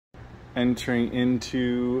Entering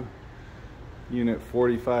into Unit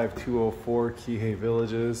 45204 Kihei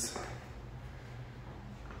Villages.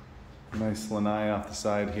 Nice lanai off the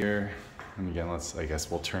side here. And again, I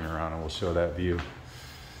guess we'll turn around and we'll show that view.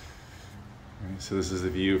 Right, so this is the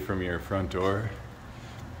view from your front door.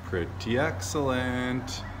 Pretty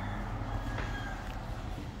excellent.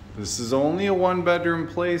 This is only a 1-bedroom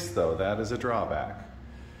place though, that is a drawback.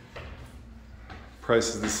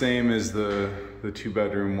 Price is the same as the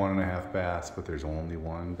 2-bedroom, 1.5 baths, but there's only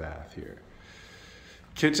 1 bath here.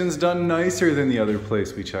 Kitchen's done nicer than the other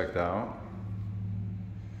place we checked out.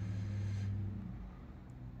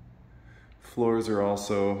 Floors are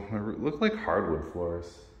also, look like hardwood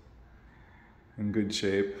floors. In good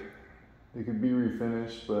shape. They could be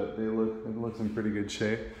refinished, but it looks in pretty good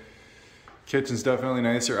shape. Kitchen's definitely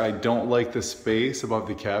nicer. I don't like the space above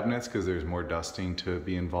the cabinets because there's more dusting to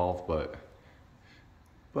be involved, but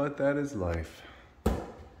that is life.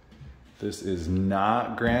 This is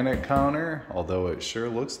not granite counter, although it sure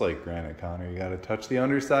looks like granite counter. You gotta touch the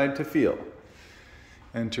underside to feel.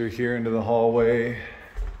 Enter here into the hallway.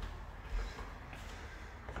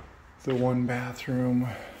 The 1 bathroom.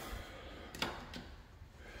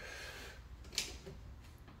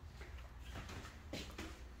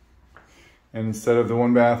 And instead of the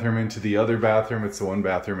 1 bathroom into the other bathroom, it's the 1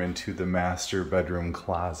 bathroom into the master bedroom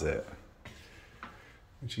closet.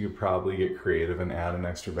 Which you could probably get creative and add an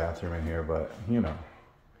extra bathroom in here, but you know,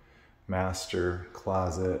 master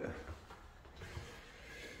closet.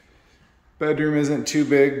 Bedroom isn't too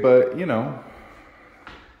big, but you know,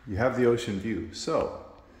 you have the ocean view. So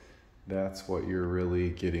that's what you're really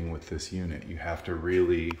getting with this unit. You have to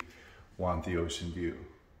really want the ocean view.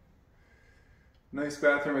 Nice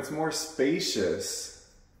bathroom. It's more spacious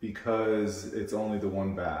because it's only the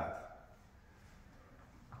 1 bath.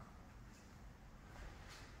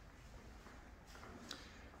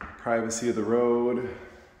 Privacy of the road.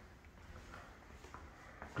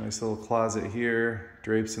 Nice little closet here.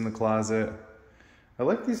 Drapes in the closet. I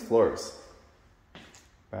like these floors.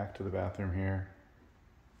 Back to the bathroom here.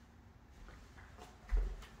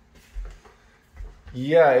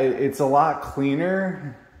 Yeah, it's a lot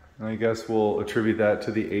cleaner. And I guess we'll attribute that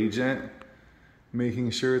to the agent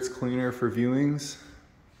making sure it's cleaner for viewings.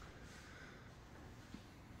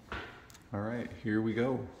 All right, here we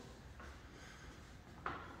go.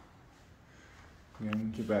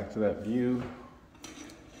 Again, get back to that view.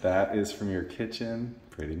 That is from your kitchen.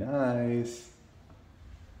 Pretty nice.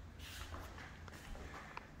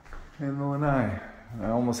 And the lanai. I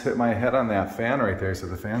almost hit my head on that fan right there, so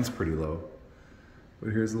the fan's pretty low.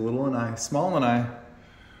 But here's the little lanai, small lanai.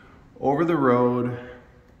 Over the road,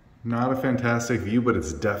 not a fantastic view, but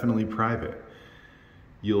it's definitely private.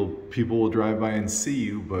 People will drive by and see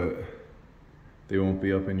you, but they won't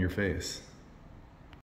be up in your face.